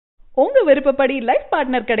உங்க விருப்பப்படி life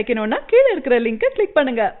partner கிடைக்கணும்னா கீழ இருக்கிற லிங்கை கிளிக்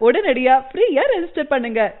பண்ணுங்க. உடனடியா ஃப்ரீயா ரெஜிஸ்டர்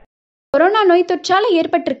பண்ணுங்க. கொரோனா நோய் தொற்றால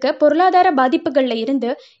ஏற்பட்டிருக்க பொருளாதார பாதிப்புகள்ல இருந்து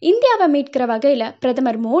இந்தியாவை மீட்கிற வகையில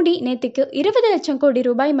பிரதமர் மோடி நேத்துக்கு 20 லட்சம் கோடி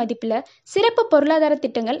ரூபாய் மதிப்புல சிறப்பு பொருளாதார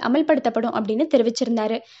திட்டங்கள் அமல்படுத்தப்படும் அப்படின்னு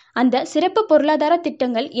தெரிவிச்சிருந்தாரு. அந்த சிறப்பு பொருளாதார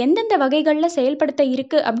திட்டங்கள் எந்தெந்த வகைகள்ல செயல்படுத்த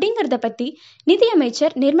இருக்கு அப்படிங்கறத பத்தி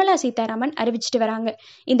நிதியமைச்சர் நிர்மலா சீதாராமன் அறிவிச்சிட்டு வராங்க.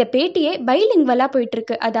 இந்த பேட்டியே பைலிங்வலா போயிட்டு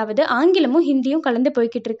இருக்கு, அதாவது ஆங்கிலமும் ஹிந்தியும் கலந்து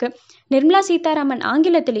போய்கிட்டு இருக்கு. நிர்மலா சீதாராமன்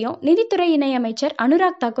ஆங்கிலத்திலையும் நிதித்துறை இணையமைச்சர்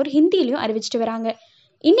அனுராக் தாக்கூர் ஹிந்தியிலையும் அறிவிச்சிட்டு வராங்க.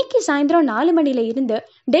 இன்னைக்கு சாயந்தரம் 4 மணில இருந்து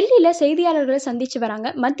டெல்லியில செய்தியாளர்களை சந்திச்சு வராங்க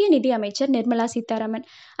மத்திய நிதி அமைச்சர் நிர்மலா சீதாராமன்.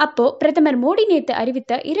 அப்போ பிரதமர் மோடி நேத்து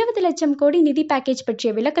அறிவித்த 20 லட்சம் கோடி நிதி பேக்கேஜ் பற்றிய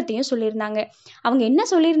விளக்கத்தையும் சொல்லியிருந்தாங்க. அவங்க என்ன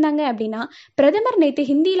சொல்லியிருந்தாங்க அப்படின்னா, பிரதமர் நேத்து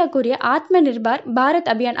ஹிந்தியில கூறிய ஆத்ம நிர்பார்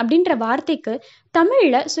பாரத் அபியான் அப்படின்ற வார்த்தைக்கு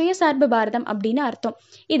தமிழ்ல சுயசார்பு பாரதம் அப்படின்னு அர்த்தம்.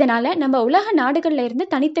 இதனால நம்ம உலக நாடுகள்ல இருந்து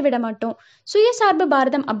தனித்து விட மாட்டோம். சுயசார்பு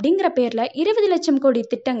பாரதம் அப்படிங்கிற பேர்ல 20 லட்சம் கோடி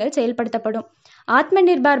திட்டங்கள் செயல்படுத்தப்படும். ஆத்ம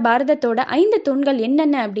நிர்பார் பாரதத்தோட 5 தூண்கள் என்னென்ன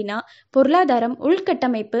அப்படின்னா, பொருளாதாரம்,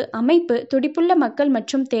 உள்கட்டமைப்பு, அமைப்பு, துடிப்புள்ள மக்கள்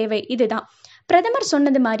மற்றும் தேவை. இதுதான் பிரதமர்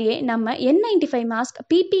சொன்னது மாதிரியே நம்ம N95 மாஸ்க்,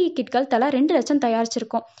 PPE கிட்கள் தலா 2 லட்சம்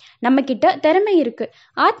தயாரிச்சிருக்கோம். நம்ம கிட்ட திறமை இருக்கு.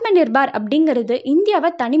 ஆத்ம நிர்பார் அப்படிங்கிறது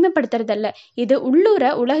இந்தியாவை தனிமைப்படுத்துறதல்ல, இது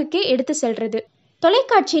உள்ளூர உலகுக்கே எடுத்து செல்றது.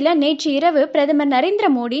 தொலைக்காட்சியில நேற்று இரவு பிரதமர் நரேந்திர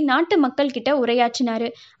மோடி நாட்டு மக்கள் கிட்ட உரையாற்றினாரு.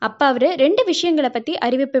 அப்ப அவரு 2 விஷயங்களை பத்தி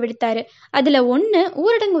அறிவிப்பு விடுத்தாரு. அதுல ஒண்ணு,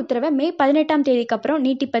 ஊரடங்கு உத்தரவை மே 18ஆம் தேதிக்கு அப்புறம்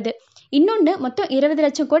நீட்டிப்பது. இன்னொன்னு, மொத்தம் 20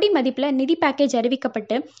 லட்சம் கோடி மதிப்புல நிதி பேக்கேஜ்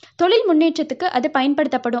அறிவிக்கப்பட்டு தொழில் முன்னேற்றத்துக்கு அது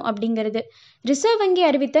பயன்படுத்தப்படும் அப்படிங்கிறது. ரிசர்வ் வங்கி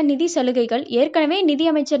அறிவித்த நிதி சலுகைகள், ஏற்கனவே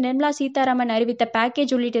நிதியமைச்சர் நிர்மலா சீதாராமன் அறிவித்த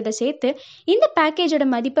பேக்கேஜ் உள்ளிட்டதை சேர்த்து இந்த பேக்கேஜோட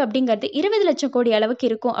மதிப்பு அப்படிங்கிறது 20 லட்சம் கோடி அளவுக்கு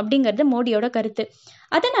இருக்கும் அப்படிங்கிறது மோடியோட கருத்து.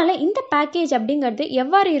 அதனால இந்த பேக்கேஜ் அப்படிங்கிறது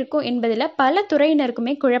எவ்வாறு இருக்கும் என்பதுல பல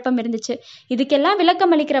துறையினருக்குமே குழப்பம் இருந்துச்சு. இதுக்கெல்லாம்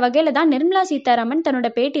விளக்கம் அளிக்கிற வகையில தான் நிர்மலா சீதாராமன் தன்னோட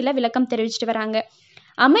பேட்டியில விளக்கம் தெரிவிச்சிட்டு வராங்க.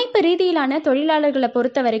 அமைப்பு ரீதியிலான தொழிலாளர்களை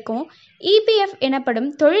பொறுத்த வரைக்கும் EPF எனப்படும்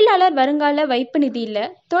தொழிலாளர் வருங்கால வைப்பு நிதியில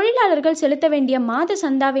தொழிலாளர்கள் செலுத்த வேண்டிய மாத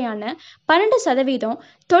சந்தாவையான 12%,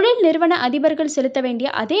 தொழில் நிறுவன அதிபர்கள் செலுத்த வேண்டிய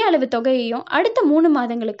அதே அளவு தொகையையும் அடுத்த 3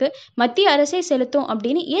 மாதங்களுக்கு மத்திய அரசே செலுத்தும்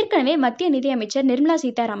அப்படின்னு ஏற்கனவே மத்திய நிதியமைச்சர் நிர்மலா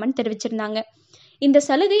சீதாராமன் தெரிவிச்சிருந்தாங்க. இந்த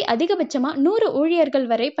சலுகை அதிகபட்சமா 100 ஊழியர்கள்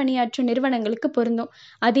வரை பணியாற்றும் நிறுவனங்களுக்கு பொருந்தும்.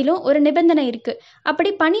 அதிலும் ஒரு நிபந்தனை இருக்கு. அப்படி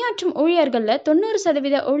பணியாற்றும் ஊழியர்கள்ல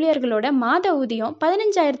 90% ஊழியர்களோட மாத ஊதியம்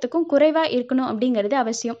 15,000க்கும் குறைவா இருக்கணும் அப்படிங்கிறது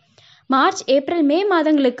அவசியம். மார்ச், ஏப்ரல், மே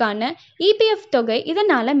மாதங்களுக்கான EPF தொகை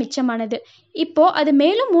இதனால மிச்சமானது. இப்போ அது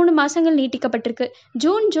மேலும் 3 மாசங்கள் நீட்டிக்கப்பட்டிருக்கு.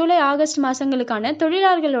 ஜூன், ஜூலை, ஆகஸ்ட் மாசங்களுக்கான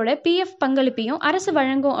தொழிலாளர்களோட PF பங்களிப்பையும் அரசு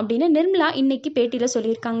வழங்கும் அப்படின்னு நிர்மலா இன்னைக்கு பேட்டியில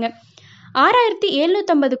சொல்லியிருக்காங்க.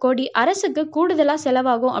 6,750 கோடி அரசுக்கு கூடுதலா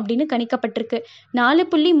செலவாகும் அப்படின்னு கணிக்கப்பட்டிருக்கு.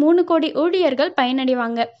 4.3 கோடி ஊழியர்கள்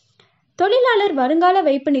பயனடைவாங்க. தொழிலாளர் வருங்கால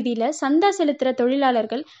வைப்பு நிதியில சந்தா செலுத்துற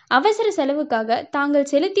தொழிலாளர்கள் அவசர செலவுக்காக தாங்கள்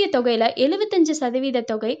செலுத்திய தொகையில 75%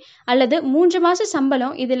 தொகை அல்லது 3 மாச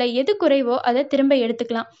சம்பளம், இதுல எது குறைவோ அதை திரும்ப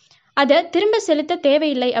எடுத்துக்கலாம். அதை திரும்ப செலுத்த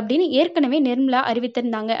தேவையில்லை அப்படின்னு ஏற்கனவே நிர்மலா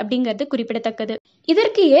அறிவித்திருந்தாங்க அப்படிங்கிறது குறிப்பிடத்தக்கது.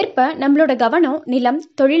 இதற்கு ஏற்ப நம்மளோட கவனம் நிலம்,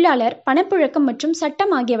 தொழிலாளர், பணப்புழக்கம் மற்றும்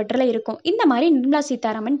சட்டம் ஆகியவற்றில் இருக்கும். இந்த மாதிரி நிர்மலா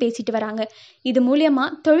சீதாராமன் பேசிட்டு வராங்க. இது மூலியமா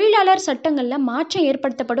தொழிலாளர் சட்டங்கள்ல மாற்றம்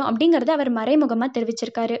ஏற்படுத்தப்படும் அப்படிங்கறத அவர் மறைமுகமா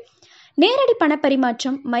தெரிவிச்சிருக்காரு. நேரடி பண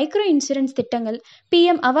பரிமாற்றம், மைக்ரோ இன்சூரன்ஸ் திட்டங்கள்,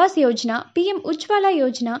 PM ஆவாஸ் யோஜனா, PM உஜ்வாலா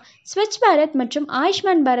யோஜனா, ஸ்வச் பாரத் மற்றும்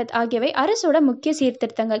ஆயுஷ்மான் பாரத் ஆகியவை அரசோட முக்கிய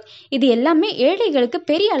சீர்திருத்தங்கள். இது எல்லாமே ஏழைகளுக்கு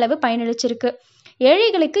பெரிய அளவு பயனளிச்சிருக்கு.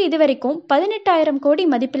 ஏழைகளுக்கு இதுவரைக்கும் 18,000 கோடி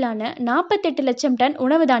மதிப்பிலான 48 லட்சம் டன்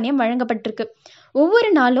உணவு தானியம் வழங்கப்பட்டிருக்கு.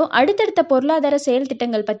 ஒவ்வொரு நாளும் அடுத்தடுத்த பொருளாதார செயல்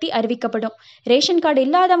திட்டங்கள் பற்றி அறிவிக்கப்படும். ரேஷன் கார்டு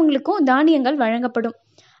இல்லாதவங்களுக்கும் தானியங்கள் வழங்கப்படும்.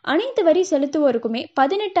 அனைத்து வரி செலுத்துவோருக்குமே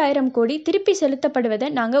 18,000 கோடி திருப்பி செலுத்தப்படுவதை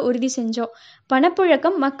நாங்கள் உறுதி செஞ்சோம்.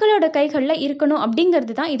 பணப்புழக்கம் மக்களோட கைகளில் இருக்கணும்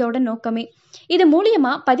அப்படிங்கிறது தான் இதோட நோக்கமே. இது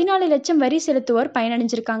மூலியமா 14 லட்சம் வரி செலுத்துவோர்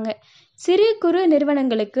பயனடைஞ்சிருக்காங்க. சிறு குறு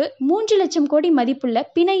நிறுவனங்களுக்கு 3 லட்சம் கோடி மதிப்புள்ள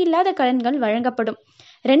பிணை இல்லாத கடன்கள் வழங்கப்படும்.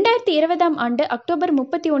 2020ஆம் ஆண்டு அக்டோபர்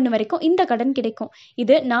 31 வரைக்கும் இந்த கடன் கிடைக்கும்.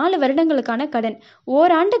 இது 4 வருடங்களுக்கான கடன்.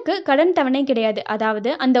 ஓராண்டுக்கு கடன் தவணை கிடையாது. அதாவது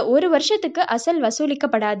அந்த ஒரு வருஷத்துக்கு அசல்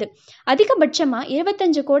வசூலிக்கப்படாது. அதிகபட்சமா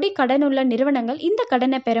 25 கோடி கடன் உள்ள நிறுவனங்கள் இந்த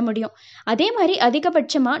கடனை பெற முடியும். அதே மாதிரி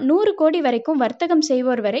அதிகபட்சமா 100 கோடி வரைக்கும் வர்த்தகம்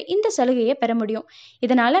செய்வோர் வரை இந்த சலுகையை பெற முடியும்.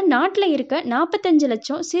 இதனால நாட்டில் இருக்க 45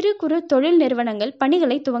 லட்சம் சிறு குறு தொழில் நிறுவனங்கள்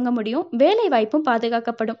பணிகளை துவங்க முடியும். வேலை வாய்ப்பும்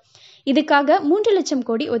பாதுகாக்கப்படும். இதுக்காக 3 லட்சம்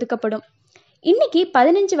கோடி ஒதுக்கப்படும். இன்னைக்கு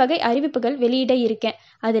 15 வகை அறிவிப்புகள் வெளியிட இருக்கேன்.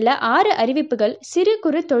 அதுல 6 அறிவிப்புகள் சிறு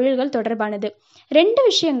குறு தொழில்கள் தொடர்பானது, 2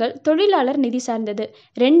 விஷயங்கள் தொழிலாளர் நிதி சார்ந்தது,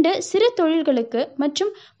 2 சிறு தொழில்களுக்கு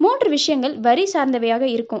மற்றும் 3 விஷயங்கள் வரி சார்ந்தவையாக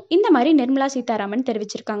இருக்கும். இந்த மாதிரி நிர்மலா சீதாராமன்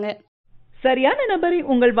தெரிவிச்சிருக்காங்க. சரியான நபரை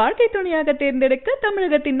உங்கள் வாழ்க்கை துணையாக தேர்ந்தெடுக்க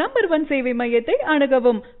தமிழகத்தின் நம்பர் 1 சேவை மையத்தை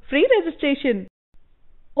அணுகவும். Free registration.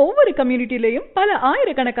 ஒவ்வொரு கம்யூனிட்டிலையும் பல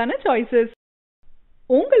ஆயிரக்கணக்கான சாய்ஸஸ்.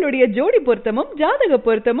 உங்களுடைய ஜோடி பொருத்தமும் ஜாதக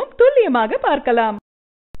பொருத்தமும் துல்லியமாக பார்க்கலாம்.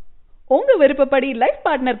 உங்க விருப்பப்படி லைஃப்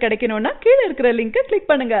பார்ட்னர் கிடைக்கணும்னா கீழே இருக்கிற லிங்கை கிளிக்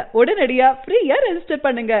பண்ணுங்க. உடனடியா ஃப்ரீயா ரெஜிஸ்டர்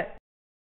பண்ணுங்க.